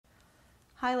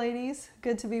Hi ladies,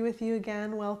 good to be with you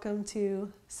again. Welcome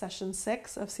to session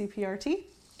 6 of CPRT.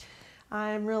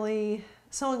 I'm really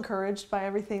so encouraged by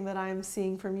everything that I'm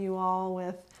seeing from you all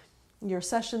with your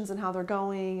sessions and how they're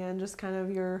going, and just kind of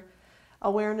your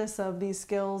awareness of these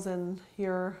skills and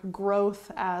your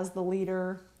growth as the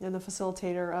leader and the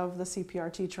facilitator of the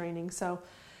CPRT training. So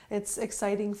it's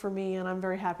exciting for me, and I'm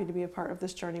very happy to be a part of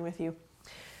this journey with you.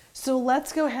 So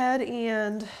let's go ahead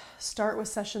and start with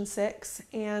session 6.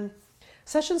 And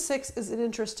session 6 is an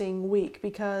interesting week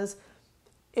because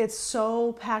it's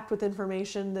so packed with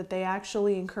information that they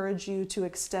actually encourage you to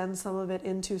extend some of it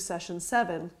into session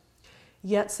 7.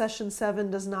 Yet session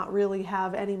 7 does not really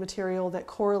have any material that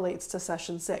correlates to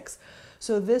session 6.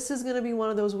 So this is going to be one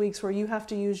of those weeks where you have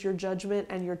to use your judgment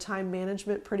and your time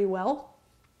management pretty well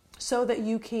so that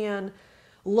you can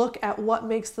look at what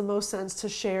makes the most sense to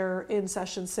share in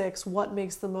session 6, what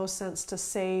makes the most sense to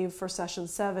save for session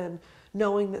 7,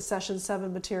 knowing that session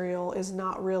 7 material is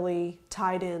not really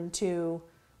tied into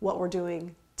what we're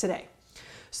doing today.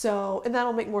 So, and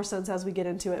that'll make more sense as we get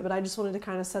into it, but I just wanted to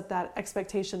kind of set that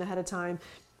expectation ahead of time.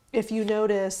 If you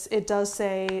notice, it does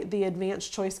say the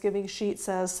advanced choice giving sheet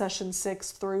says session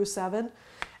 6 through 7,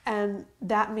 and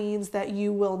that means that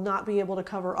you will not be able to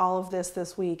cover all of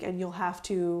this week, and you'll have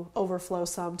to overflow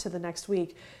some to the next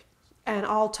week. And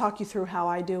I'll talk you through how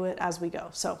I do it as we go.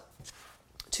 So,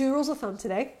 2 rules of thumb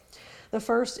today. The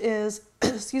first is,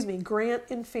 grant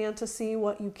in fantasy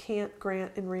what you can't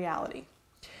grant in reality.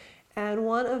 And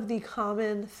one of the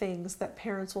common things that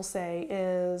parents will say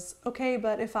is, okay,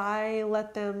 but if I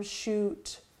let them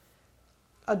shoot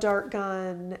a dart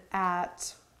gun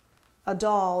at a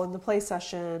doll in the play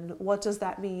session, what does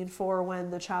that mean for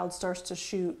when the child starts to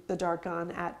shoot the dart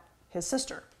gun at his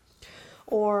sister?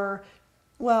 Or,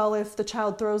 well, if the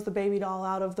child throws the baby doll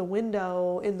out of the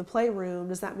window in the playroom,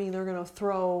 does that mean they're going to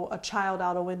throw a child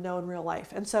out a window in real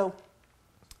life? And so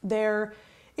there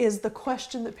is the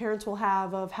question that parents will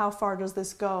have of how far does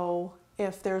this go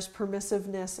if there's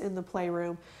permissiveness in the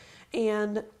playroom.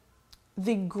 And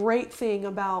the great thing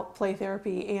about play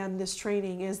therapy and this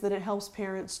training is that it helps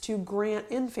parents to grant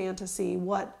in fantasy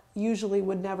what usually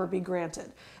would never be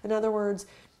granted. In other words,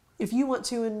 if you want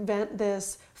to invent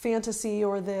this fantasy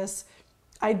or this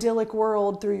idyllic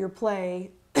world through your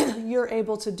play, you're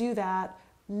able to do that,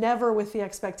 never with the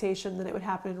expectation that it would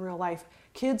happen in real life.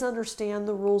 Kids understand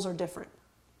the rules are different.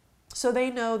 So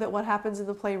they know that what happens in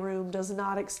the playroom does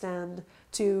not extend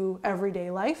to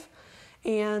everyday life.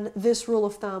 And this rule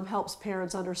of thumb helps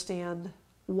parents understand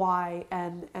why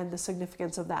and the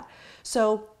significance of that.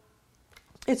 So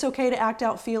it's okay to act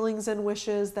out feelings and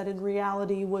wishes that in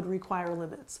reality would require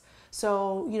limits.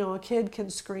 So, a kid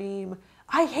can scream,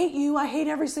 I hate you, I hate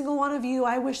every single one of you,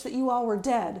 I wish that you all were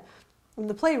dead in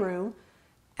the playroom.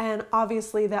 And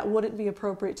obviously that wouldn't be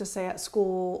appropriate to say at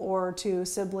school or to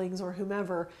siblings or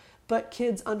whomever, but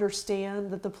kids understand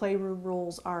that the playroom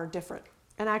rules are different.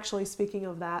 And actually, speaking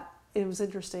of that, it was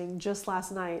interesting. Just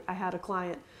last night, I had a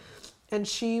client, and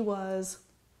she was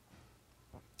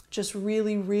just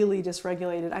really, really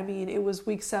dysregulated. I mean, it was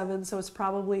week 7, so it's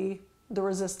probably the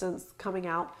resistance coming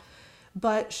out.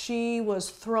 But she was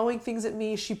throwing things at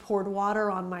me. She poured water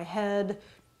on my head.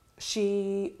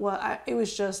 It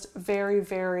was just very,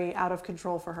 very out of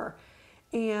control for her.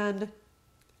 And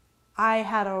I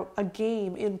had a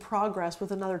game in progress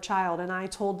with another child, and I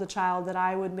told the child that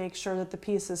I would make sure that the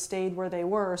pieces stayed where they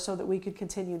were so that we could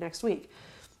continue next week.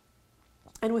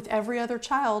 And with every other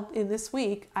child in this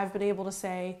week, I've been able to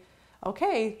say,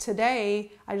 okay,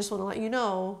 today I just want to let you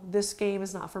know this game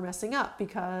is not for messing up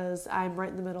because I'm right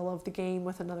in the middle of the game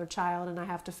with another child and I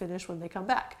have to finish when they come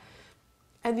back.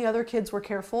 And the other kids were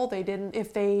careful. They didn't,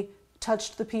 if they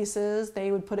touched the pieces,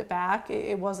 they would put it back.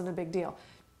 It wasn't a big deal.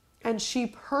 And she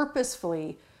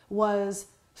purposefully was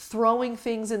throwing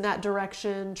things in that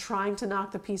direction, trying to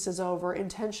knock the pieces over,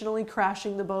 intentionally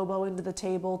crashing the Bobo into the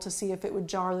table to see if it would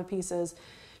jar the pieces.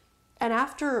 And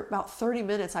after about 30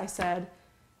 minutes, I said,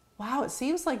 wow, it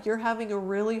seems like you're having a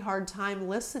really hard time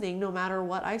listening no matter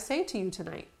what I say to you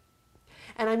tonight.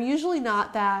 And I'm usually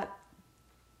not that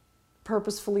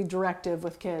purposefully directive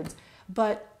with kids,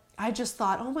 but I just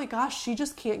thought, oh my gosh, she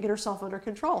just can't get herself under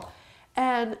control.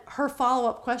 And her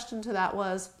follow-up question to that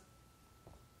was,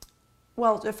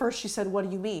 well, at first she said, what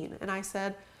do you mean? And I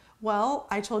said, well,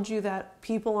 I told you that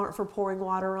people aren't for pouring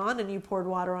water on, and you poured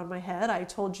water on my head. I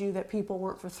told you that people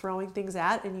weren't for throwing things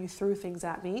at, and you threw things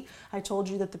at me. I told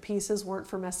you that the pieces weren't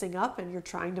for messing up, and you're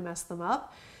trying to mess them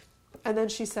up. And then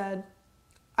she said,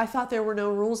 I thought there were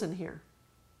no rules in here.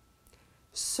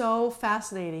 So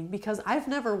fascinating, because I've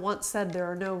never once said there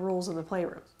are no rules in the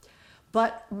playroom.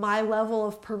 But my level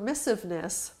of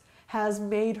permissiveness has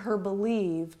made her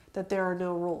believe that there are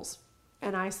no rules.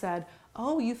 And I said,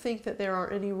 oh, you think that there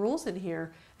aren't any rules in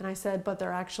here? And I said, but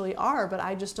there actually are, but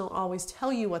I just don't always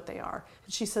tell you what they are.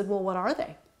 And she said, well, what are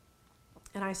they?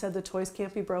 And I said, the toys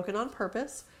can't be broken on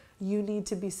purpose. You need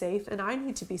to be safe and I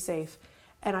need to be safe.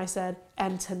 And I said,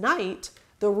 and tonight,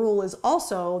 the rule is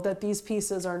also that these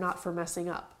pieces are not for messing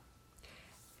up.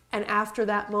 And after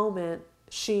that moment,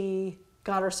 she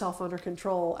got herself under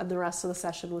control and the rest of the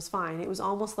session was fine. It was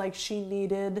almost like she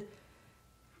needed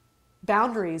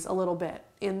boundaries a little bit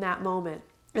in that moment.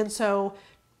 And so,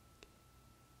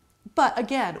 but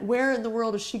again, where in the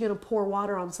world is she going to pour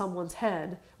water on someone's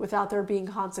head without there being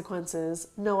consequences?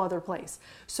 No other place.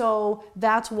 So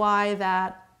that's why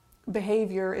that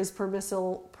behavior is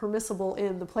permissible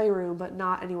in the playroom, but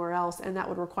not anywhere else. And that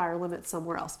would require limits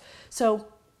somewhere else. So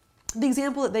the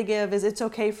example that they give is it's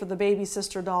okay for the baby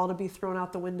sister doll to be thrown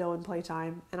out the window in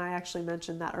playtime. And I actually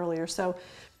mentioned that earlier. So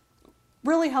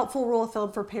really helpful rule of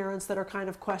thumb for parents that are kind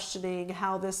of questioning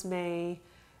how this may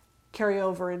carry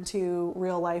over into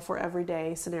real life or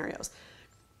everyday scenarios.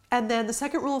 And then the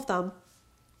second rule of thumb,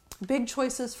 big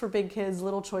choices for big kids,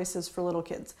 little choices for little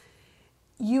kids.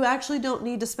 You actually don't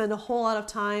need to spend a whole lot of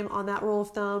time on that rule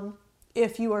of thumb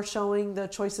if you are showing the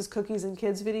Choices, Cookies, and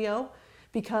Kids video,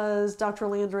 because Dr.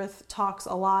 Landreth talks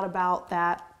a lot about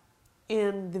that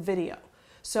in the video.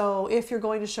 So if you're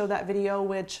going to show that video,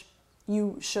 which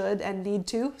you should and need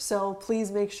to, so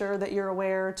please make sure that you're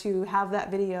aware to have that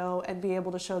video and be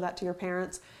able to show that to your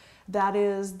parents. That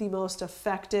is the most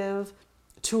effective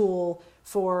tool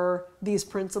for these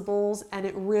principles, and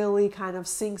it really kind of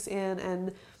sinks in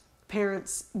and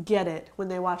parents get it when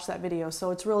they watch that video.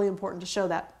 So it's really important to show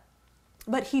that.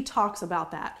 But he talks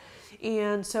about that.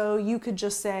 And so you could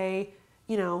just say,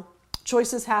 you know,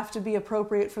 choices have to be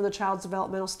appropriate for the child's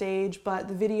developmental stage, but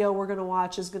the video we're going to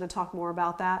watch is going to talk more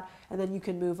about that, and then you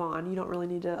can move on. You don't really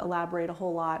need to elaborate a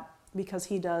whole lot because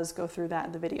he does go through that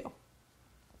in the video.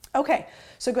 Okay,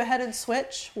 so go ahead and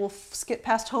switch. We'll skip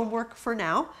past homework for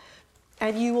now,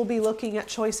 and you will be looking at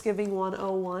Choice Giving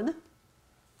 101.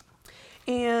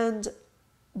 And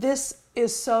this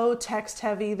is so text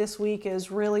heavy. This week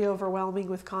is really overwhelming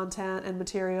with content and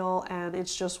material, and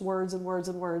it's just words and words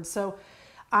and words. So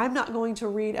I'm not going to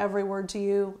read every word to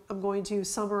you. I'm going to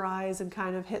summarize and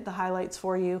kind of hit the highlights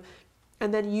for you.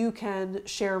 And then you can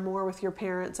share more with your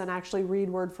parents and actually read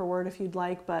word for word if you'd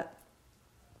like. But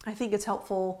I think it's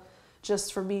helpful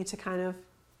just for me to kind of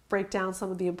break down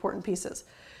some of the important pieces.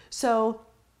 So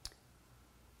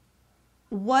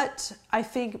what I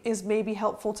think is maybe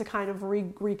helpful to kind of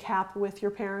recap with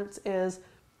your parents is,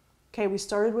 okay, we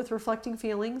started with reflecting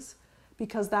feelings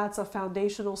because that's a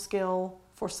foundational skill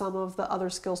for some of the other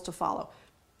skills to follow.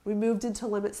 We moved into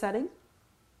limit setting.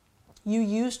 You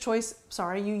use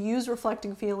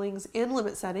reflecting feelings in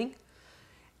limit setting.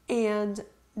 And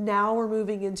now we're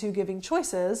moving into giving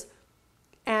choices.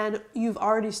 And you've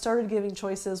already started giving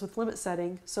choices with limit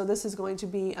setting. So this is going to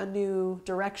be a new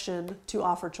direction to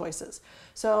offer choices.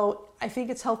 So I think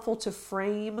it's helpful to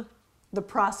frame the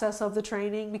process of the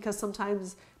training, because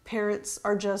sometimes parents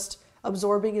are just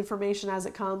absorbing information as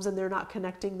it comes and they're not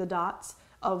connecting the dots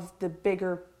of the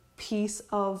bigger piece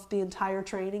of the entire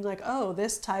training, like, oh,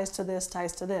 this ties to this,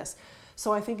 ties to this.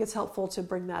 So I think it's helpful to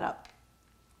bring that up.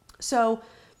 So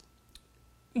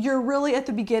you're really at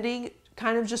the beginning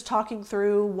kind of just talking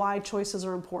through why choices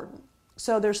are important.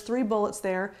 So there's 3 bullets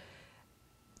there.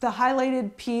 The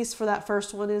highlighted piece for that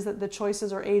first one is that the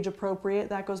choices are age appropriate.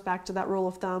 That goes back to that rule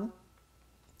of thumb.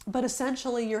 But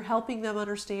essentially you're helping them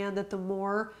understand that the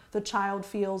more the child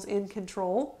feels in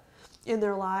control in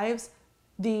their lives,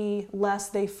 the less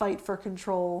they fight for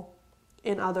control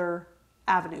in other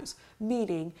avenues.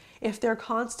 Meaning, if they're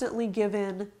constantly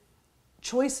given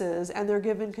choices and they're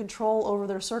given control over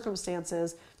their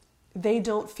circumstances, they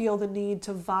don't feel the need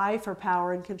to vie for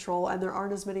power and control, and there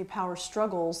aren't as many power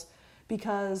struggles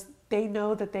because they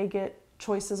know that they get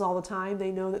choices all the time.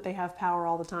 They know that they have power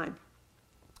all the time.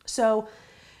 So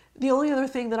the only other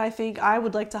thing that I think I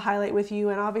would like to highlight with you,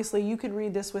 and obviously you can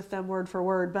read this with them word for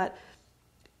word, but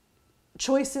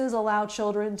choices allow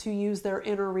children to use their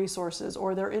inner resources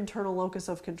or their internal locus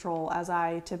of control, as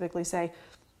I typically say,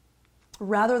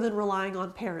 rather than relying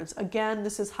on parents. Again,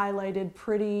 this is highlighted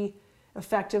pretty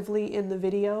effectively in the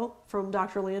video from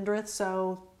Dr. Landreth,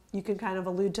 so you can kind of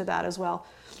allude to that as well.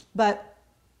 But,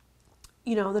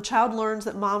 you know, the child learns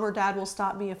that mom or dad will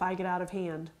stop me if I get out of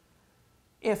hand,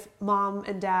 if mom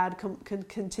and dad can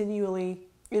continually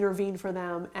intervene for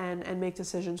them and make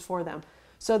decisions for them.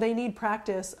 So they need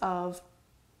practice of,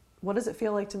 what does it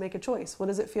feel like to make a choice? What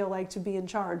does it feel like to be in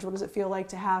charge? What does it feel like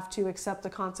to have to accept the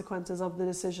consequences of the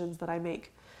decisions that I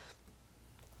make?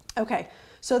 Okay,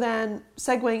 so then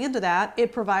segueing into that,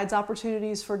 it provides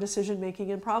opportunities for decision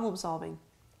making and problem solving.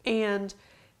 And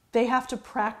they have to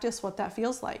practice what that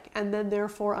feels like, and then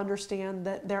therefore understand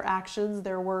that their actions,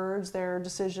 their words, their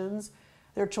decisions,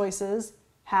 their choices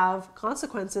have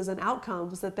consequences and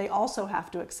outcomes that they also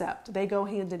have to accept. They go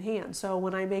hand in hand. So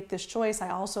when I make this choice, I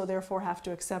also therefore have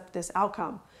to accept this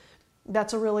outcome.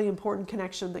 That's a really important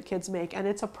connection that kids make, and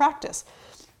it's a practice.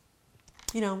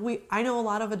 I know a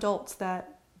lot of adults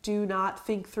that do not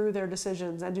think through their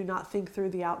decisions and do not think through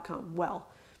the outcome well.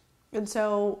 And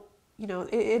so,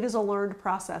 it is a learned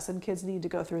process, and kids need to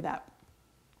go through that.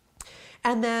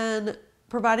 And then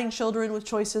providing children with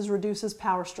choices reduces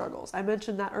power struggles. I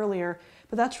mentioned that earlier,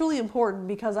 but that's really important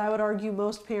because I would argue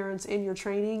most parents in your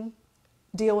training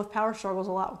deal with power struggles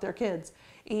a lot with their kids.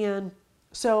 And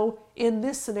so in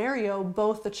this scenario,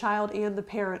 both the child and the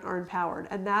parent are empowered.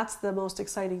 And that's the most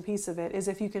exciting piece of it, is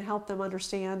if you can help them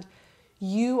understand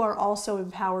you are also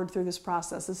empowered through this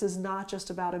process. This is not just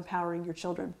about empowering your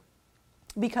children,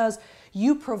 because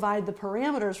you provide the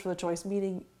parameters for the choice,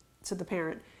 meaning to the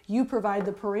parent, you provide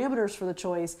the parameters for the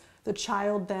choice. The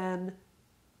child then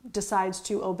decides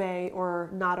to obey or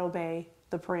not obey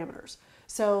the parameters.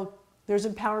 So there's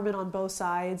empowerment on both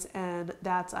sides, and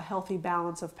that's a healthy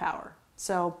balance of power.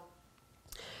 So,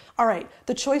 all right,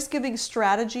 the choice giving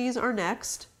strategies are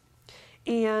next.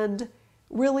 And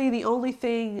really the only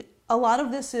thing, a lot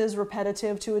of this is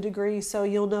repetitive to a degree. So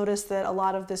you'll notice that a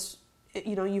lot of this,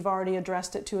 you've already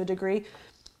addressed it to a degree.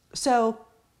 So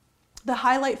the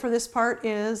highlight for this part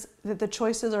is that the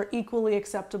choices are equally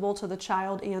acceptable to the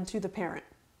child and to the parent.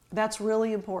 That's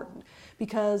really important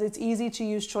because it's easy to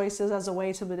use choices as a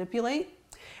way to manipulate.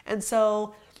 And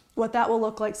so what that will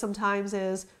look like sometimes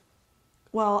is,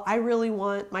 well, I really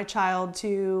want my child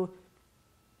to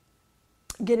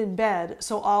get in bed,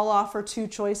 so I'll offer two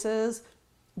choices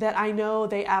that I know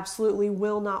they absolutely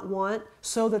will not want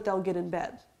so that they'll get in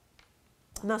bed.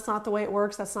 And that's not the way it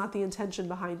works. That's not the intention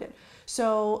behind it.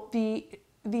 So the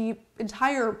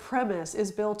entire premise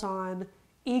is built on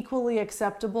equally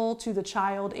acceptable to the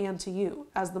child and to you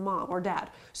as the mom or dad.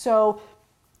 So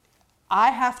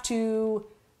I have to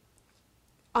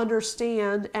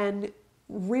understand and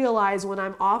realize when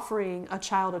I'm offering a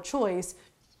child a choice,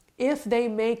 if they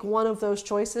make one of those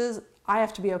choices, I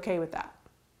have to be okay with that,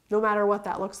 no matter what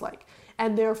that looks like.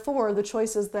 And therefore, the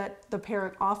choices that the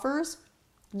parent offers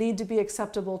need to be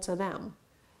acceptable to them.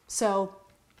 So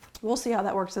we'll see how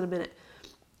that works in a minute.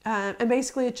 And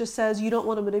basically it just says you don't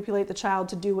want to manipulate the child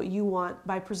to do what you want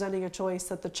by presenting a choice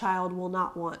that the child will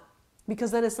not want,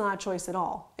 because then it's not a choice at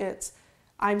all. It's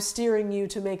I'm steering you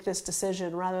to make this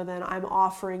decision rather than I'm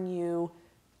offering you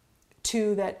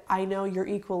two that I know you're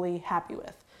equally happy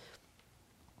with.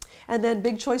 And then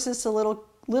big choices to little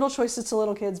choices to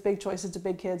little kids, big choices to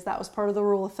big kids. That was part of the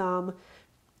rule of thumb.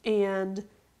 And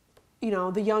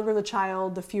the younger the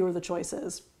child, the fewer the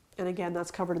choices. And again, that's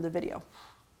covered in the video.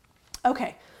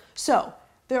 Okay, so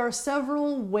there are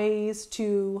several ways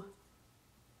to,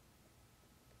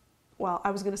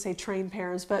 I was going to say train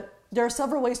parents, but there are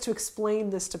several ways to explain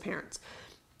this to parents,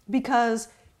 because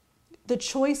the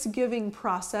choice-giving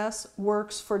process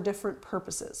works for different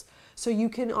purposes. So you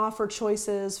can offer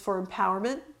choices for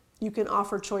empowerment, you can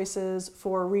offer choices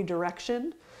for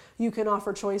redirection, you can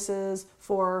offer choices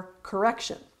for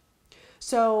correction.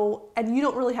 So, and you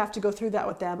don't really have to go through that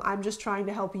with them. I'm just trying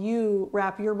to help you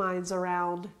wrap your minds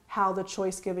around how the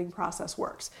choice-giving process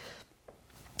works.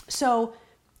 So,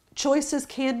 choices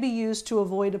can be used to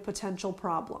avoid a potential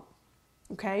problem.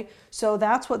 Okay? So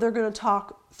that's what they're going to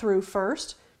talk through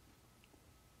first.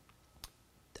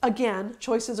 Again,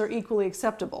 choices are equally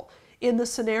acceptable. In the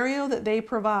scenario that they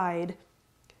provide,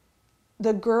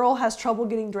 the girl has trouble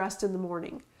getting dressed in the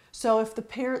morning. So if the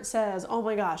parent says, oh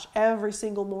my gosh, every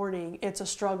single morning it's a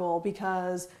struggle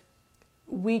because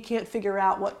we can't figure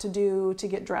out what to do to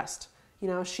get dressed.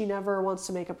 She never wants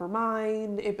to make up her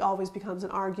mind. It always becomes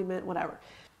an argument, whatever.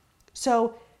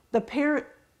 So the parent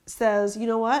says, you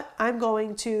know what? I'm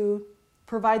going to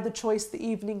provide the choice the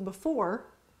evening before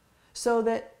so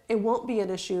that it won't be an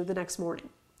issue the next morning.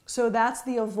 So that's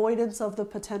the avoidance of the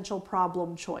potential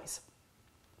problem choice.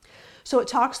 So it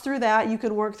talks through that. You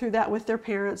can work through that with their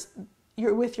parents,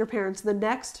 with your parents. The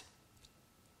next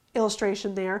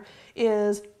illustration there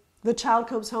is the child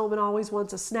comes home and always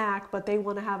wants a snack, but they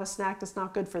want to have a snack that's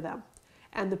not good for them.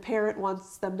 And the parent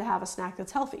wants them to have a snack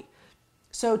that's healthy.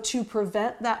 So to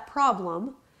prevent that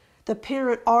problem, the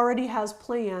parent already has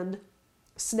planned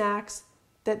snacks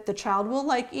that the child will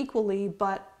like equally,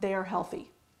 but they are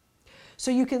healthy. So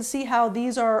you can see how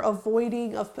these are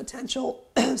avoiding of potential,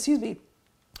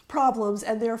 problems,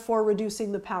 and therefore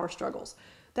reducing the power struggles.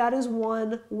 That is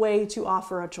one way to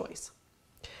offer a choice.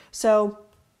 So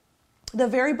the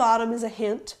very bottom is a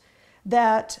hint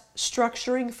that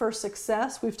structuring for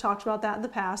success, we've talked about that in the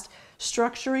past,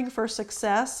 structuring for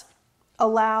success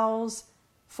allows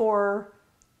for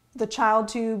the child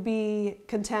to be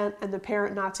content and the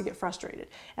parent not to get frustrated.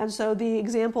 And so the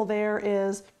example there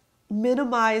is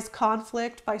minimize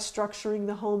conflict by structuring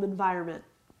the home environment.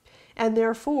 And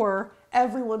therefore,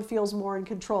 everyone feels more in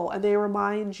control. And they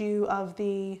remind you of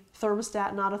the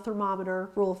thermostat, not a thermometer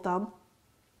rule of thumb.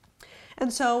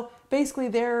 And so basically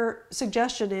their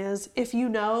suggestion is, if you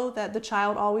know that the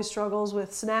child always struggles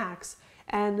with snacks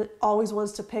and always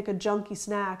wants to pick a junky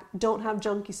snack, don't have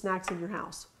junky snacks in your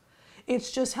house.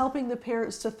 It's just helping the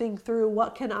parents to think through,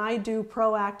 what can I do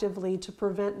proactively to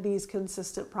prevent these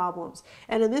consistent problems?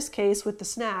 And in this case, with the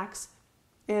snacks,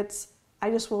 it's, I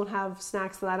just won't have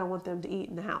snacks that I don't want them to eat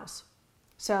in the house.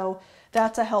 So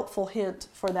that's a helpful hint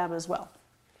for them as well.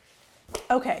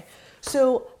 Okay,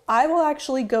 so I will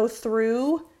actually go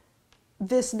through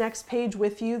this next page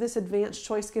with you, this advanced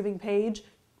choice giving page,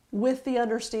 with the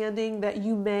understanding that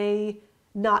you may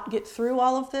not get through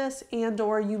all of this, and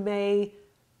or you may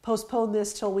postpone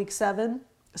this till week 7,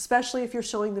 especially if you're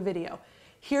showing the video.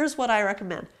 Here's what I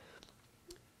recommend.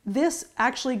 This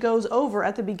actually goes over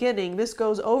at the beginning, this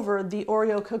goes over the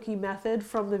Oreo cookie method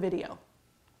from the video.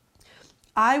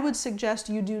 I would suggest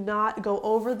you do not go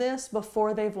over this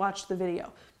before they've watched the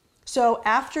video. So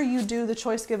after you do the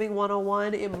Choice Giving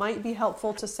 101, it might be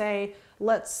helpful to say,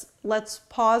 let's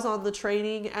pause on the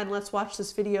training and let's watch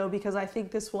this video, because I think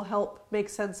this will help make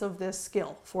sense of this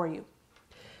skill for you.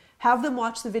 Have them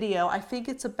watch the video. I think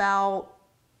it's about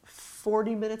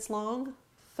 40 minutes long,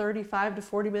 35 to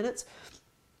 40 minutes.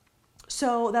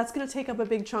 So that's going to take up a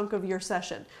big chunk of your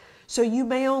session. So you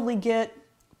may only get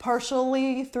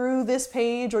partially through this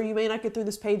page, or you may not get through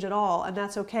this page at all, and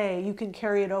that's okay. You can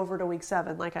carry it over to week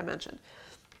 7, like I mentioned.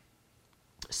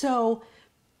 So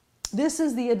this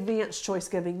is the advanced choice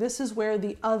giving. This is where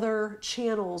the other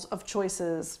channels of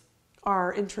choices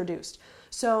are introduced.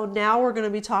 So now we're going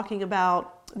to be talking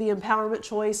about the empowerment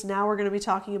choice. Now we're going to be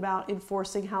talking about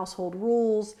enforcing household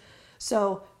rules.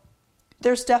 So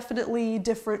there's definitely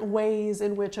different ways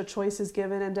in which a choice is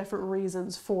given and different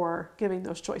reasons for giving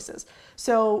those choices.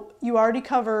 So you already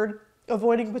covered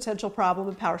avoiding potential problem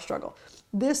and power struggle.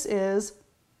 This is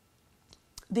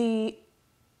the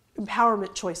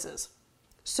empowerment choices.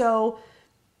 So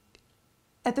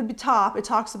at the top, it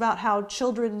talks about how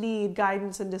children need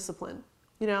guidance and discipline,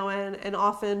 and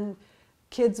often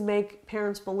kids make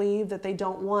parents believe that they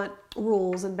don't want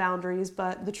rules and boundaries,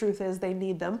 but the truth is they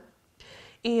need them.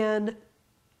 And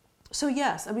so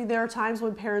yes, there are times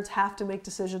when parents have to make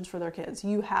decisions for their kids.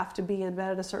 You have to be in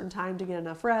bed at a certain time to get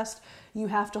enough rest. You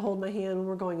have to hold my hand when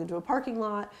we're going into a parking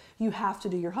lot. You have to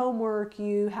do your homework.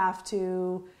 You have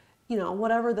to,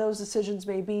 whatever those decisions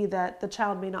may be that the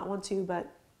child may not want to, but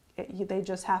they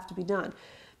just have to be done.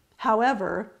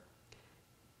 However,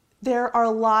 there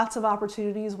are lots of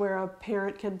opportunities where a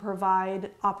parent can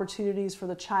provide opportunities for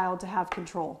the child to have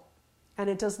control. And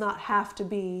it does not have to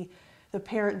be the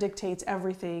parent dictates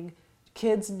everything.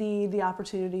 Kids need the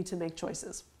opportunity to make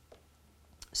choices.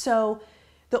 So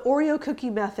the Oreo cookie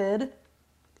method,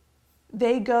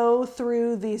 they go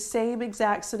through the same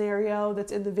exact scenario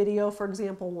that's in the video for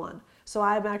example 1. So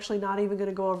I'm actually not even going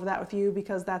to go over that with you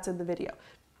because that's in the video.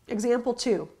 Example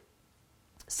 2,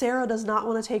 Sarah does not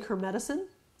want to take her medicine,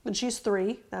 and she's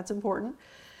 3, that's important.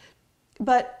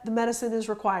 But the medicine is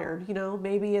required,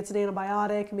 maybe it's an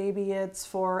antibiotic, maybe it's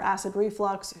for acid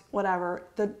reflux, whatever.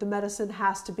 The medicine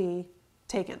has to be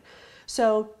taken.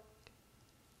 So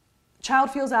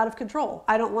child feels out of control.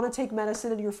 I don't want to take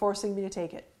medicine and you're forcing me to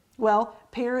take it. Well,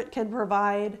 parent can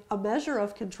provide a measure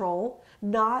of control,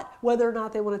 not whether or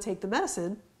not they want to take the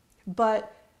medicine,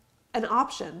 but an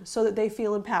option so that they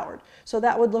feel empowered. So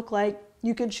that would look like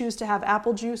you can choose to have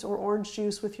apple juice or orange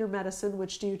juice with your medicine.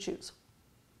 Which do you choose?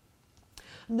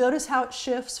 Notice how it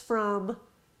shifts from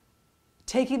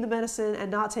taking the medicine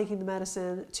and not taking the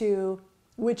medicine to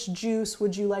which juice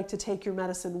would you like to take your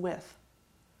medicine with?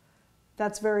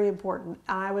 That's very important.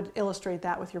 I would illustrate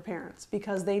that with your parents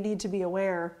because they need to be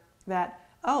aware that,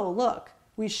 oh, look,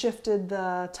 we shifted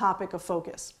the topic of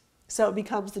focus. So it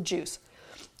becomes the juice.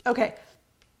 Okay,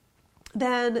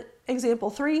 then example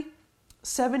 3,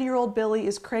 7-year-old Billy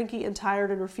is cranky and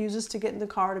tired and refuses to get in the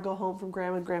car to go home from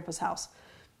Grandma and Grandpa's house.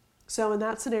 So in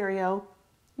that scenario,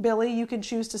 Billy, you can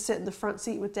choose to sit in the front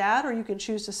seat with Dad or you can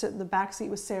choose to sit in the back seat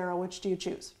with Sarah. Which do you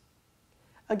choose?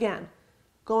 Again,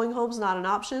 going home's not an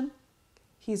option.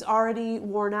 He's already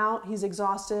worn out. He's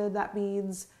exhausted. That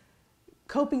means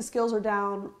coping skills are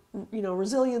down,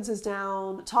 resilience is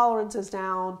down, tolerance is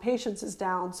down, patience is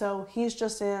down. So he's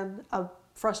just in a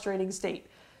frustrating state.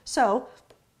 So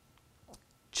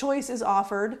choice is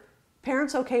offered.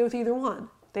 Parents okay with either one.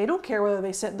 They don't care whether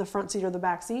they sit in the front seat or the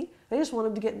back seat. They just want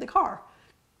them to get in the car.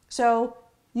 So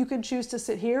you can choose to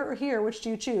sit here or here. Which do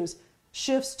you choose?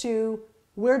 Shifts to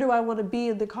where do I want to be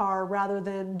in the car rather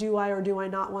than do I or do I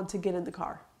not want to get in the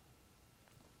car?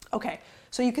 Okay,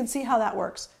 so you can see how that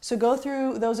works. So go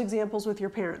through those examples with your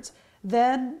parents.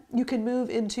 Then you can move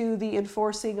into the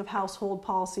enforcing of household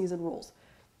policies and rules.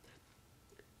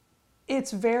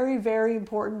 It's very, very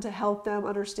important to help them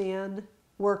understand,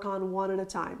 work on one at a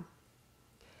time.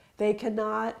 They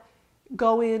cannot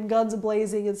go in guns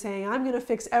a-blazing and saying, I'm going to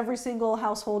fix every single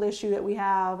household issue that we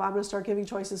have. I'm going to start giving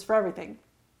choices for everything.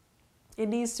 It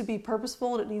needs to be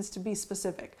purposeful and it needs to be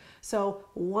specific. So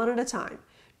one at a time.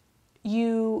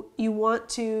 You want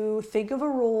to think of a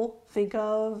rule, think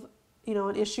of,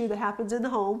 an issue that happens in the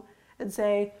home and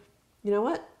say, you know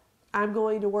what? I'm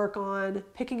going to work on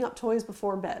picking up toys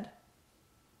before bed.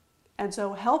 And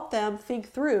so help them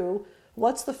think through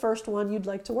what's the first one you'd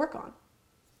like to work on.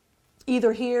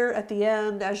 Either here at the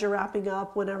end as you're wrapping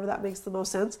up, whenever that makes the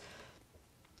most sense.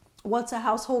 What's a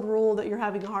household rule that you're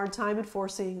having a hard time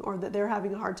enforcing or that they're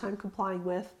having a hard time complying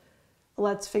with?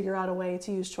 Let's figure out a way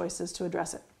to use choices to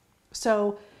address it.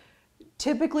 So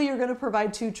typically you're going to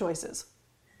provide 2 choices.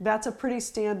 That's a pretty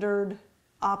standard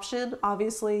option.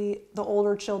 Obviously, the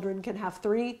older children can have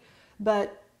 3,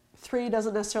 but 3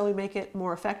 doesn't necessarily make it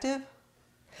more effective.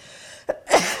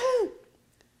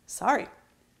 Sorry.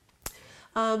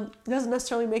 Doesn't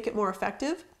necessarily make it more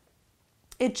effective.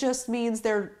 It just means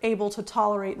they're able to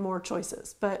tolerate more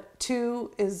choices, but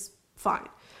 2 is fine.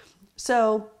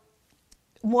 So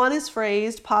one is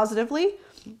phrased positively,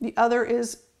 the other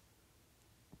is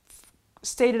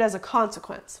stated as a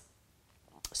consequence.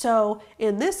 So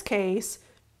in this case,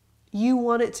 you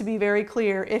want it to be very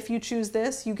clear. If you choose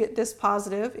this, you get this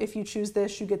positive. If you choose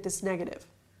this, you get this negative.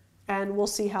 And we'll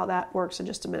see how that works in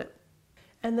just a minute.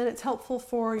 And then it's helpful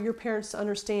for your parents to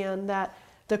understand that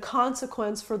the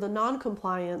consequence for the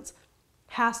non-compliance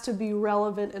has to be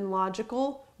relevant and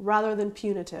logical rather than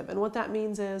punitive. And what that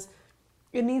means is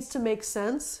it needs to make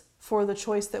sense for the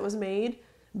choice that was made,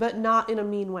 but not in a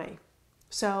mean way.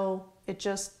 So it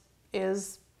just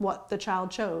is what the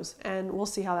child chose, and we'll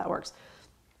see how that works.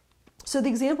 So the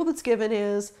example that's given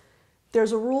is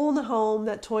there's a rule in the home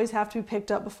that toys have to be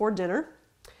picked up before dinner,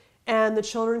 and the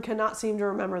children cannot seem to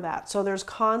remember that. So there's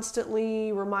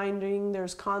constantly reminding,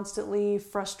 there's constantly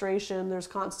frustration, there's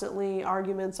constantly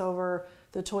arguments over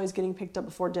the toys getting picked up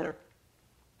before dinner.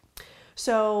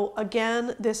 So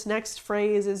again, this next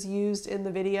phrase is used in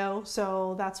the video,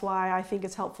 so that's why I think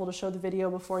it's helpful to show the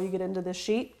video before you get into this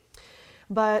sheet.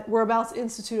 But we're about to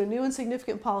institute a new and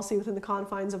significant policy within the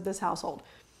confines of this household.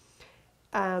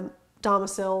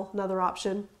 Domicile, another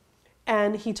option.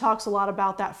 And he talks a lot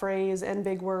about that phrase and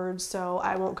big words, so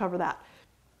I won't cover that.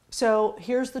 So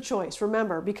here's the choice.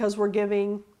 Remember, because we're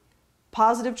giving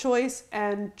positive choice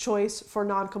and choice for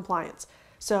non-compliance.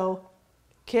 So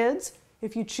kids,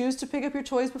 if you choose to pick up your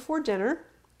toys before dinner,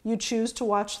 you choose to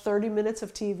watch 30 minutes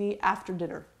of TV after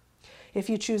dinner. If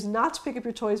you choose not to pick up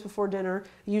your toys before dinner,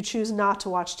 you choose not to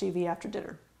watch TV after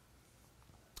dinner.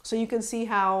 So you can see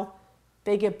how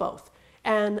they get both.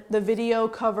 And the video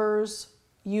covers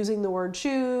using the word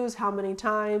choose, how many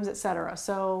times, etc.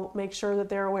 So make sure that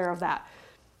they're aware of that.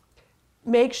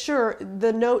 Make sure,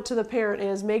 the note to the parent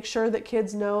is, make sure that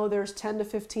kids know there's 10 to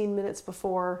 15 minutes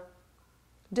before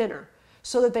dinner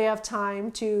so that they have time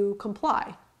to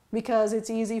comply. Because it's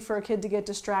easy for a kid to get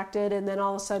distracted and then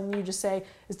all of a sudden you just say,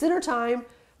 it's dinner time.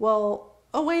 Well,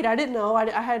 oh wait, I didn't know. I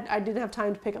didn't have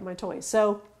time to pick up my toys.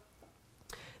 So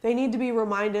they need to be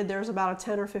reminded there's about a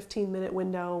 10 or 15 minute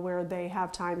window where they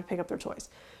have time to pick up their toys.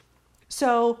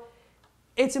 So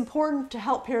it's important to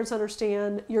help parents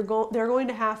understand they're going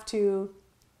to have to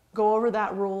go over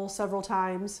that rule several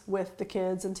times with the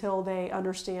kids until they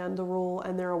understand the rule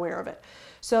and they're aware of it.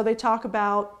 So they talk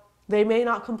about they may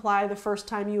not comply the first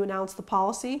time you announce the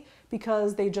policy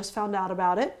because they just found out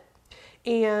about it.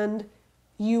 And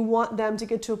you want them to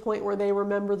get to a point where they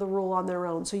remember the rule on their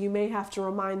own. So you may have to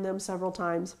remind them several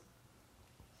times.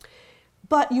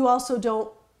 But you also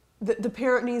don't, the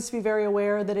parent needs to be very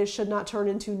aware that it should not turn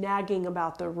into nagging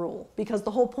about the rule. Because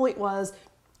the whole point was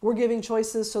we're giving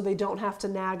choices so they don't have to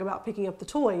nag about picking up the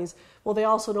toys. Well, they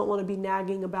also don't want to be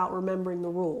nagging about remembering the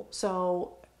rule.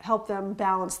 So help them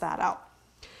balance that out.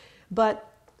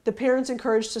 But the parent's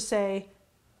encouraged to say,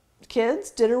 kids,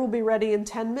 dinner will be ready in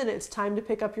 10 minutes, time to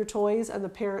pick up your toys, and the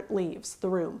parent leaves the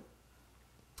room.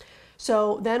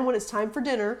 So then when it's time for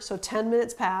dinner, so 10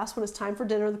 minutes pass, when it's time for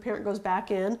dinner, the parent goes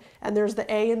back in and there's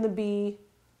the A and the B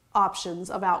options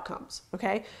of outcomes,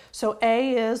 okay? So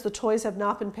A is the toys have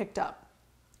not been picked up.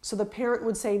 So the parent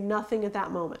would say nothing at that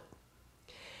moment.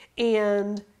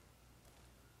 And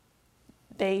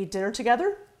they eat dinner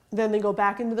together, then they go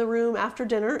back into the room after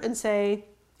dinner and say,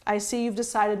 I see you've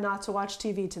decided not to watch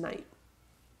TV tonight.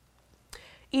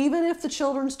 Even if the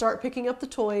children start picking up the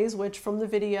toys, which from the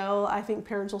video, I think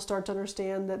parents will start to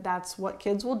understand that that's what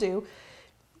kids will do,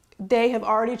 they have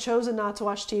already chosen not to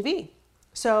watch TV.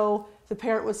 So the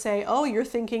parent would say, oh, you're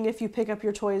thinking if you pick up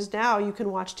your toys now, you can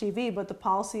watch TV, but the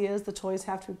policy is the toys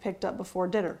have to be picked up before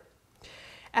dinner.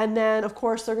 And then, of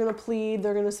course, they're going to plead,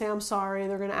 they're going to say, I'm sorry,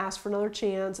 they're going to ask for another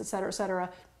chance, et cetera, et cetera.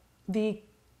 The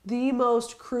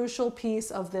most crucial piece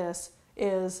of this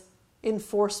is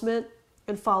enforcement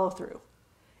and follow through.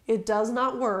 It does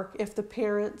not work if the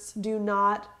parents do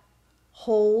not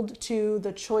hold to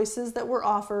the choices that were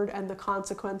offered and the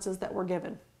consequences that were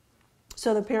given.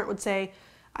 So the parent would say,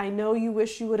 I know you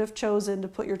wish you would have chosen to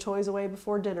put your toys away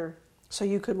before dinner so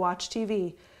you could watch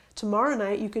TV. Tomorrow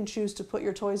night you can choose to put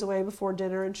your toys away before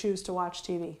dinner and choose to watch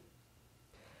TV.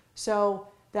 So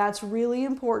that's really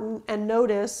important. And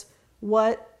notice,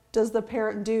 what does the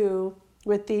parent do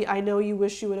with the I know you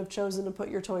wish you would have chosen to put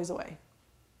your toys away?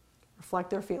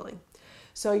 Reflect their feeling.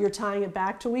 So you're tying it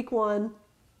back to week 1,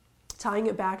 tying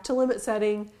it back to limit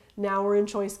setting. Now we're in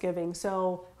choice giving.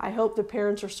 So I hope the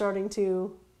parents are starting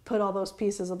to put all those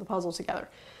pieces of the puzzle together.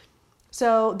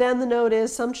 So then the note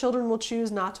is some children will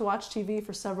choose not to watch TV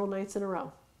for several nights in a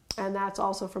row. And that's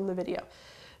also from the video.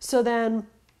 So then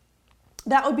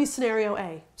that would be scenario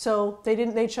A. So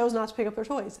they chose not to pick up their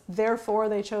toys. Therefore,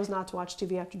 they chose not to watch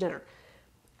TV after dinner.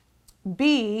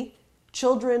 B,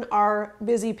 children are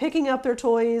busy picking up their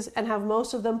toys and have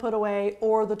most of them put away,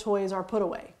 or the toys are put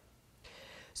away.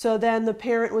 So then the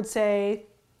parent would say,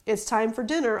 it's time for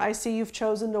dinner. I see you've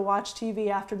chosen to watch TV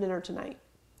after dinner tonight.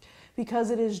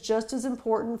 Because it is just as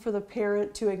important for the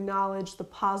parent to acknowledge the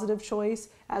positive choice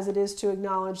as it is to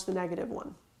acknowledge the negative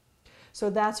one. So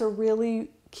that's a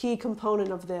really key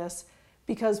component of this,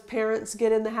 because parents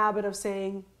get in the habit of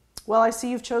saying, well, I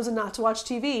see you've chosen not to watch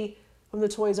TV when the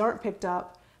toys aren't picked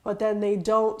up, but then they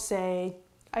don't say,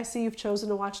 I see you've chosen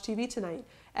to watch TV tonight.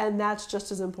 And that's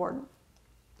just as important.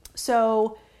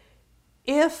 So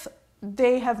if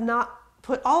they have not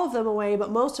put all of them away,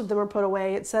 but most of them are put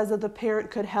away, it says that the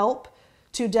parent could help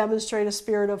to demonstrate a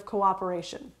spirit of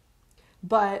cooperation.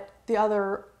 But the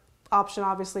other option,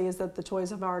 obviously, is that the toys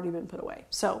have already been put away.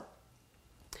 So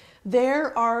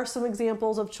there are some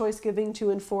examples of choice giving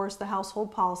to enforce the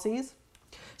household policies.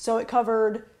 So it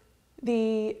covered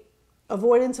the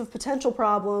avoidance of potential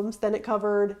problems, then it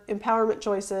covered empowerment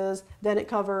choices, then it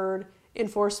covered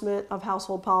enforcement of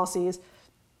household policies,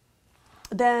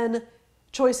 then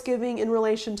choice giving in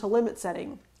relation to limit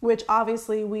setting, which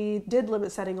obviously we did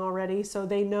limit setting already, so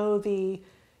they know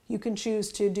you can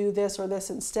choose to do this or this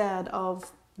instead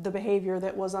of the behavior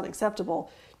that was unacceptable.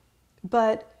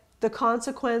 But the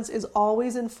consequence is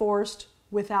always enforced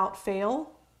without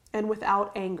fail and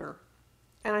without anger.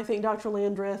 And I think Dr.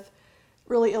 Landreth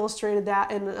really illustrated that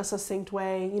in a succinct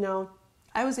way. You know,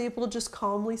 I was able to just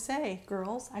calmly say,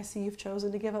 girls, I see you've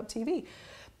chosen to give up TV.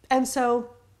 And so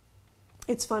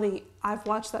it's funny, I've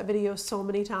watched that video so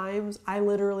many times, I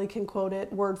literally can quote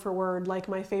it word for word, like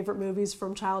my favorite movies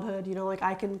from childhood. You know, like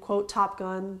I can quote Top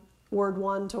Gun word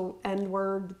one to end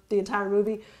word, the entire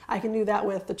movie. I can do that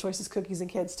with The Choices, Cookies, and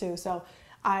Kids too. So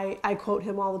I quote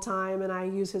him all the time, and I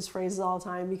use his phrases all the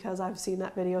time because I've seen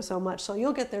that video so much. So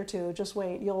you'll get there too. Just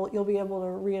wait. You'll be able to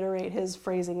reiterate his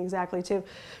phrasing exactly too.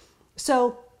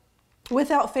 So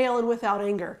without fail and without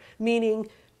anger, meaning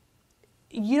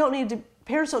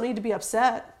parents don't need to be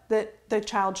upset that the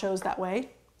child chose that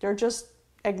way. They're just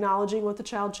acknowledging what the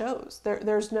child chose.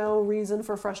 There's no reason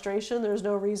for frustration. There's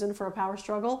no reason for a power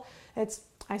struggle.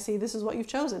 I see this is what you've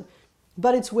chosen,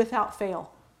 but it's without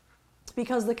fail,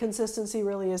 because the consistency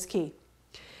really is key.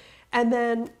 And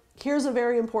then here's a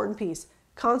very important piece.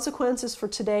 Consequences for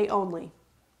today only.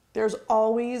 There's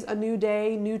always a new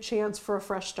day, new chance for a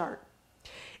fresh start.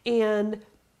 And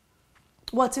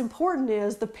what's important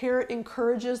is the parent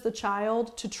encourages the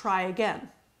child to try again.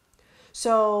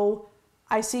 So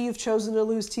I see you've chosen to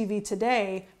lose TV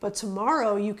today, but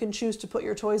tomorrow you can choose to put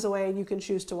your toys away and you can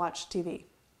choose to watch TV.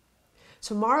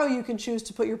 Tomorrow you can choose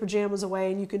to put your pajamas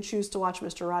away and you can choose to watch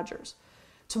Mr. Rogers.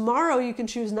 Tomorrow you can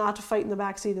choose not to fight in the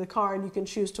backseat of the car and you can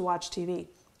choose to watch TV.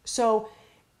 So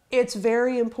it's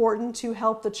very important to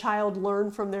help the child learn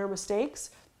from their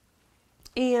mistakes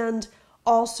and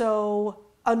also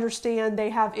understand they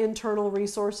have internal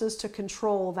resources to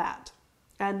control that.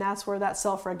 And that's where that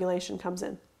self-regulation comes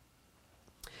in.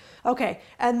 Okay,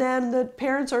 and then the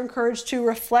parents are encouraged to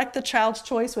reflect the child's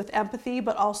choice with empathy,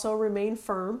 but also remain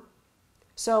firm.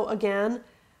 So again,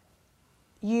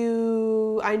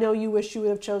 I know you wish you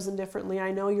would have chosen differently.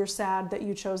 I know you're sad that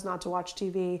you chose not to watch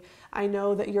TV. I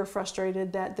know that you're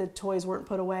frustrated that the toys weren't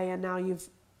put away and now you've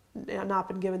not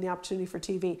been given the opportunity for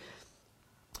TV.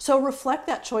 So reflect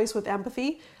that choice with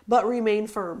empathy, but remain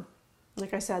firm.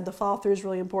 Like I said, the follow through is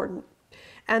really important.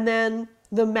 And then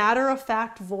the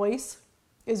matter-of-fact voice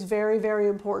is very, very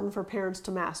important for parents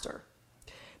to master,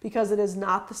 because it is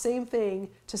not the same thing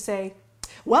to say,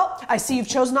 well, I see you've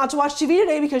chosen not to watch TV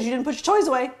today because you didn't put your toys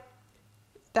away.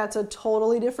 That's a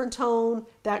totally different tone.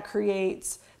 That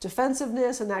creates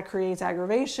defensiveness, and that creates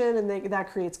aggravation, and that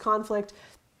creates conflict.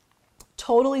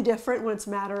 Totally different when it's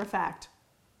matter-of-fact.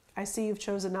 I see you've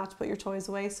chosen not to put your toys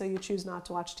away, so you choose not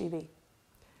to watch TV.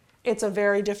 It's a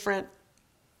very different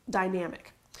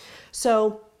dynamic.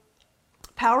 So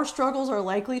power struggles are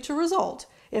likely to result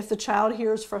if the child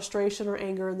hears frustration or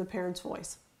anger in the parent's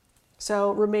voice.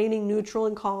 So remaining neutral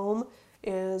and calm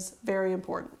is very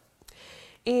important.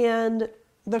 And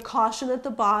the caution at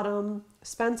the bottom,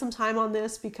 spend some time on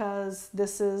this because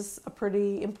this is a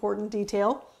pretty important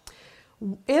detail.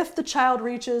 If the child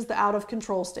reaches the out of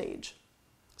control stage,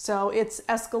 so it's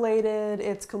escalated,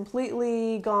 it's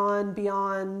completely gone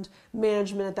beyond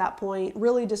management at that point,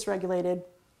 really dysregulated,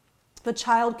 the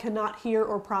child cannot hear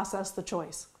or process the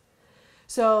choice.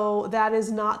 So that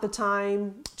is not the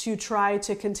time to try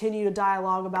to continue to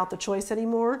dialogue about the choice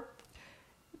anymore.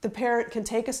 The parent can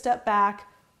take a step back,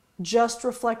 just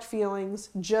reflect feelings,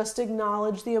 just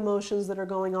acknowledge the emotions that are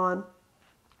going on.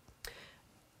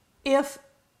 If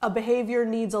a behavior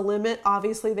needs a limit,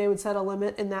 obviously they would set a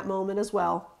limit in that moment as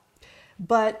well.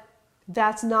 But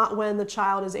that's not when the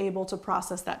child is able to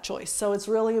process that choice. So it's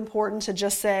really important to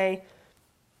just say,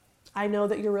 I know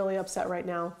that you're really upset right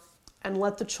now, and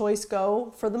let the choice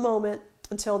go for the moment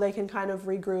until they can kind of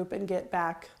regroup and get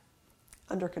back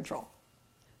under control.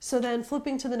 So then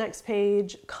flipping to the next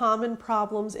page, common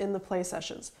problems in the play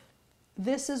sessions.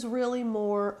 This is really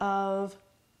more of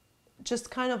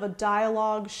just kind of a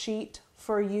dialogue sheet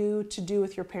for you to do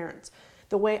with your parents.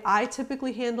 The way I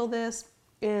typically handle this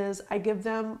is I give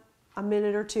them a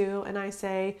minute or two and I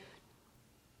say,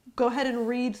 go ahead and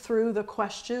read through the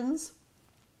questions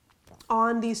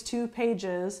on these 2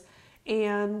 pages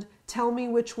and tell me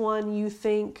which one you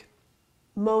think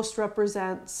most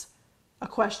represents a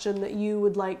question that you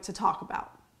would like to talk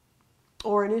about,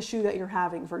 or an issue that you're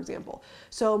having, for example.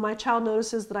 So my child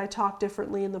notices that I talk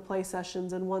differently in the play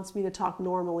sessions and wants me to talk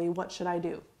normally. What should I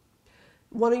do?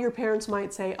 One of your parents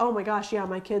might say, oh my gosh, yeah,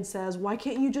 my kid says, why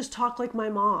can't you just talk like my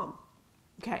mom?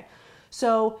 Okay,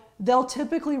 so they'll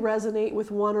typically resonate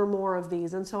with one or more of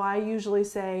these. And so I usually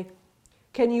say,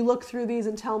 can you look through these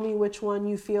and tell me which one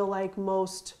you feel like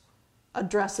most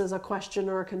addresses a question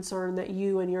or a concern that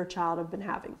you and your child have been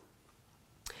having?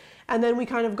 And then we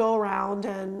kind of go around,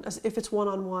 and if it's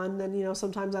one-on-one, then,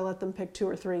 sometimes I let them pick 2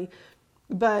 or 3,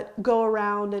 but go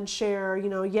around and share,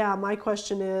 yeah, my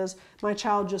question is, my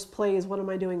child just plays, what am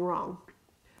I doing wrong?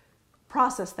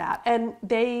 Process that. And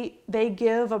they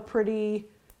give a pretty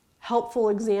helpful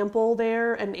example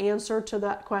there, an answer to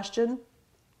that question.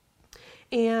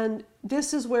 And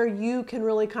this is where you can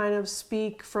really kind of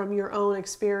speak from your own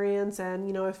experience.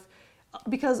 And,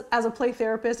 because as a play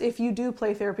therapist, if you do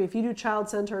play therapy, if you do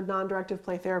child-centered, non-directive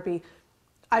play therapy,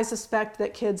 I suspect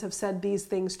that kids have said these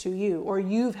things to you, or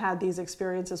you've had these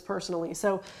experiences personally.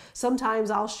 So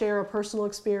sometimes I'll share a personal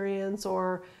experience,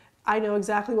 or I know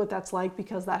exactly what that's like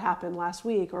because that happened last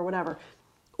week or whatever.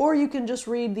 Or you can just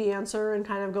read the answer and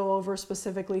kind of go over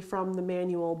specifically from the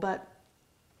manual. But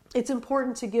it's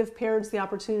important to give parents the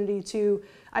opportunity to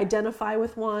identify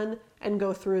with one and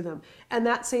go through them. And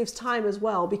that saves time as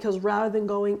well, because rather than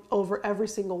going over every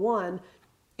single one,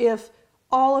 if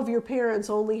all of your parents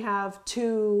only have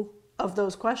 2 of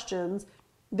those questions,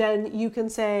 then you can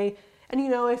say, and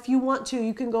if you want to,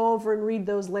 you can go over and read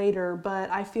those later, but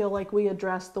I feel like we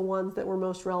addressed the ones that were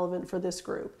most relevant for this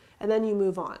group. And then you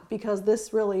move on, because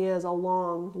this really is a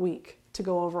long week to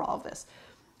go over all of this.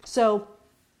 So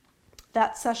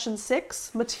that's session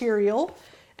 6 material.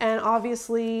 And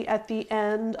obviously at the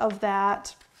end of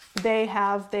that, they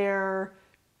have their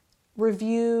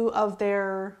review of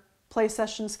their play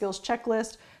session skills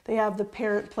checklist. They have the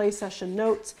parent play session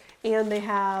notes, and they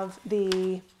have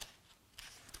the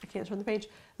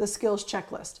skills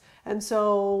checklist. And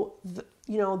so,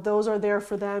 those are there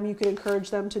for them. You can encourage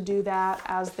them to do that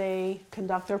as they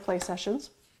conduct their play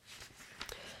sessions.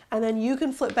 And then you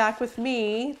can flip back with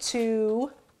me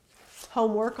to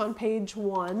homework on page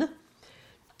 1.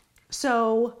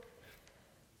 So,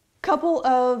 couple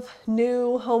of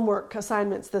new homework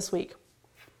assignments this week.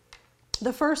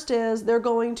 The first is they're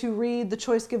going to read the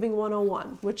Choice Giving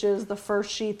 101, which is the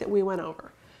first sheet that we went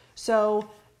over. So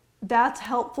that's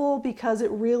helpful because it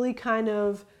really kind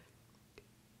of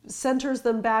centers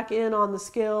them back in on the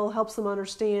skill, helps them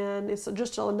understand. It's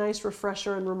just a nice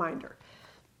refresher and reminder.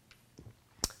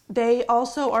 They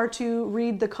also are to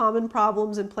read the common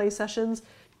problems in play sessions.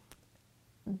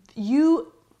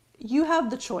 You have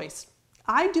the choice.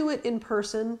 I do it in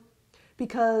person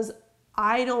because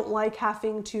I don't like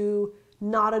having to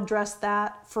not address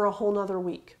that for a whole nother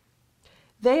week.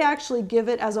 They actually give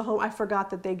it as a home. I forgot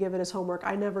that they give it as homework.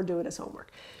 I never do it as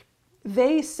homework.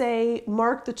 They say,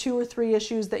 mark the 2 or 3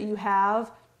 issues that you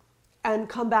have and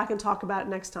come back and talk about it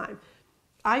next time.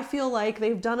 I feel like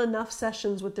they've done enough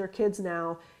sessions with their kids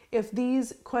now. If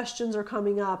these questions are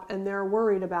coming up and they're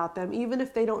worried about them, even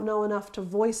if they don't know enough to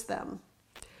voice them,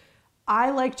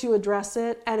 I like to address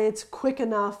it, and it's quick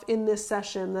enough in this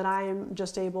session that I am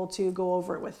just able to go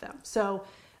over it with them. So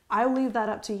I'll leave that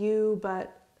up to you,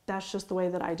 but that's just the way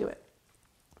that I do it.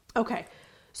 Okay,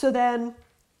 so then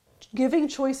giving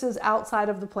choices outside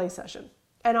of the play session.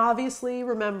 And obviously,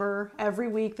 remember, every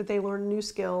week that they learn a new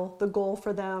skill, the goal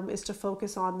for them is to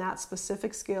focus on that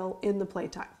specific skill in the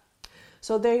playtime.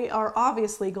 So they are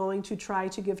obviously going to try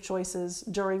to give choices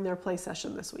during their play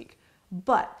session this week.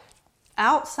 But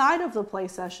outside of the play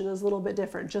session is a little bit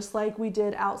different. Just like we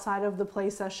did outside of the play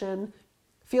session,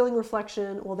 feeling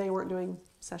reflection, well, they weren't doing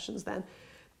sessions then.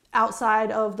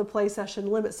 Outside of the play session,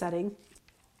 limit setting,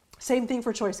 same thing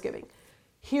for choice giving.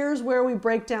 Here's where we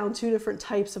break down 2 different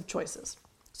types of choices.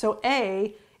 So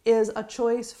A is a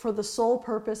choice for the sole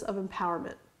purpose of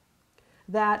empowerment.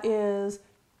 That is,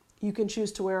 you can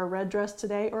choose to wear a red dress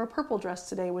today or a purple dress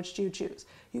today. Which do you choose?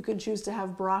 You can choose to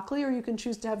have broccoli or you can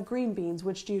choose to have green beans.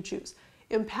 Which do you choose?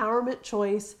 Empowerment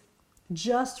choice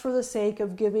just for the sake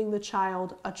of giving the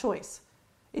child a choice.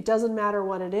 It doesn't matter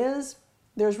what it is.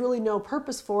 There's really no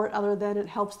purpose for it other than it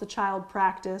helps the child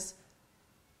practice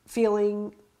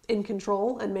feeling in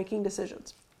control and making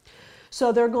decisions.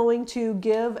 So they're going to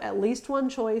give at least one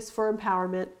choice for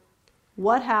empowerment: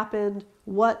 what happened,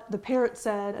 what the parent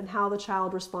said, and how the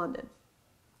child responded.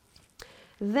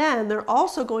 Then they're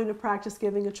also going to practice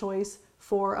giving a choice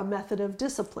for a method of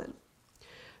discipline.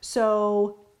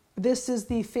 So this is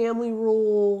the family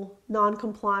rule,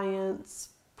 non-compliance,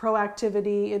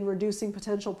 proactivity in reducing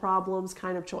potential problems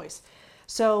kind of choice.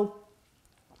 So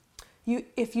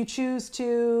if you choose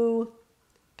to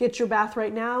get your bath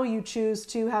right now, you choose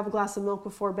to have a glass of milk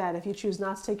before bed. If you choose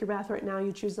not to take your bath right now,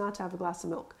 you choose not to have a glass of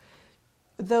milk.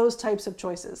 Those types of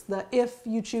choices. The if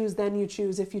you choose, then you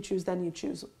choose, if you choose, then you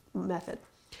choose method.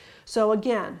 So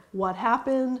again, what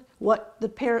happened, what the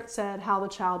parent said, how the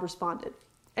child responded.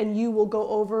 And you will go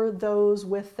over those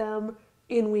with them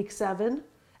in week 7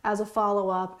 as a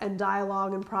follow-up and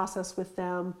dialogue and process with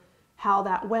them how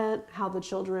that went, how the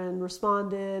children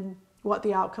responded, what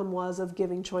the outcome was of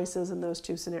giving choices in those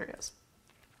 2 scenarios.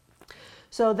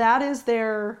 So that is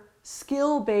their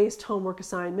skill-based homework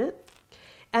assignment.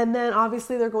 And then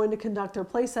obviously they're going to conduct their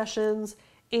play sessions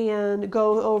and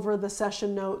go over the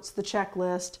session notes, the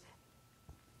checklist,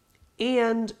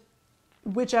 and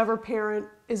whichever parent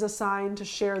is assigned to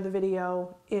share the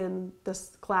video in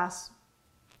this class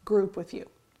group with you.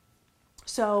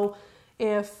 So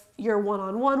if you're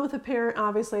one-on-one with a parent,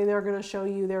 obviously they're going to show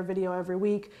you their video every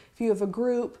week. If you have a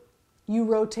group, you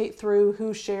rotate through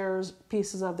who shares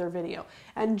pieces of their video.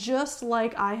 And just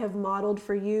like I have modeled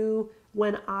for you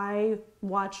when I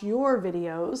watch your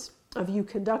videos of you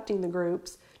conducting the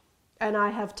groups, and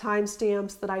I have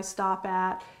timestamps that I stop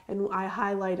at, and I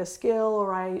highlight a skill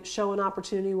or I show an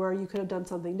opportunity where you could have done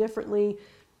something differently,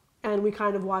 and we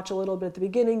kind of watch a little bit at the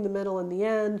beginning, the middle, and the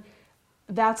end.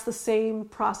 That's the same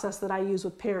process that I use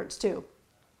with parents too.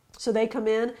 So they come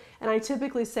in and I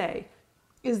typically say,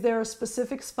 is there a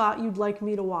specific spot you'd like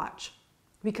me to watch?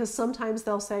 Because sometimes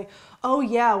they'll say, oh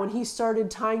yeah, when he started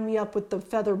tying me up with the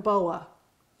feather boa,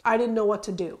 I didn't know what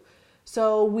to do.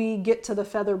 So we get to the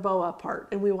feather boa part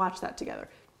and we watch that together.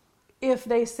 If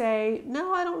they say,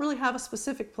 no, I don't really have a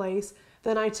specific place,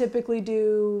 then I typically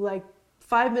do like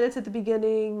 5 minutes at the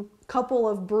beginning, couple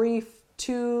of brief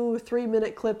 2-3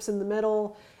 minute clips in the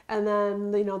middle, and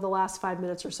then, the last 5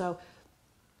 minutes or so.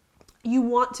 You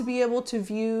want to be able to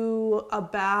view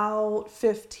about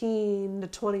 15 to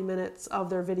 20 minutes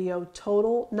of their video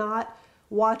total, not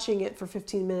watching it for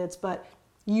 15 minutes, but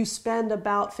you spend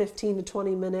about 15 to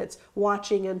 20 minutes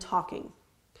watching and talking.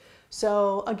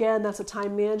 So again, that's a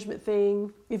time management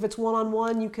thing. If it's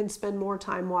one-on-one, you can spend more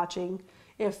time watching.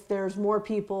 If there's more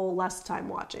people, less time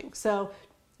watching. So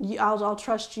I'll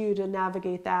trust you to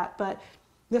navigate that. But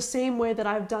the same way that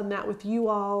I've done that with you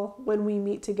all when we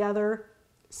meet together,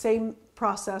 same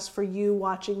process for you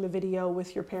watching the video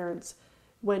with your parents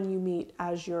when you meet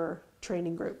as your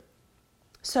training group.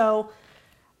 So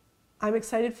I'm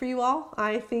excited for you all.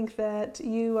 I think that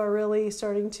you are really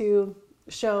starting to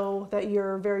show that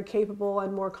you're very capable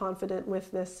and more confident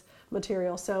with this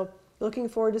material. So looking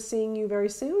forward to seeing you very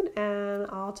soon, and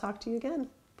I'll talk to you again.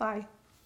 Bye.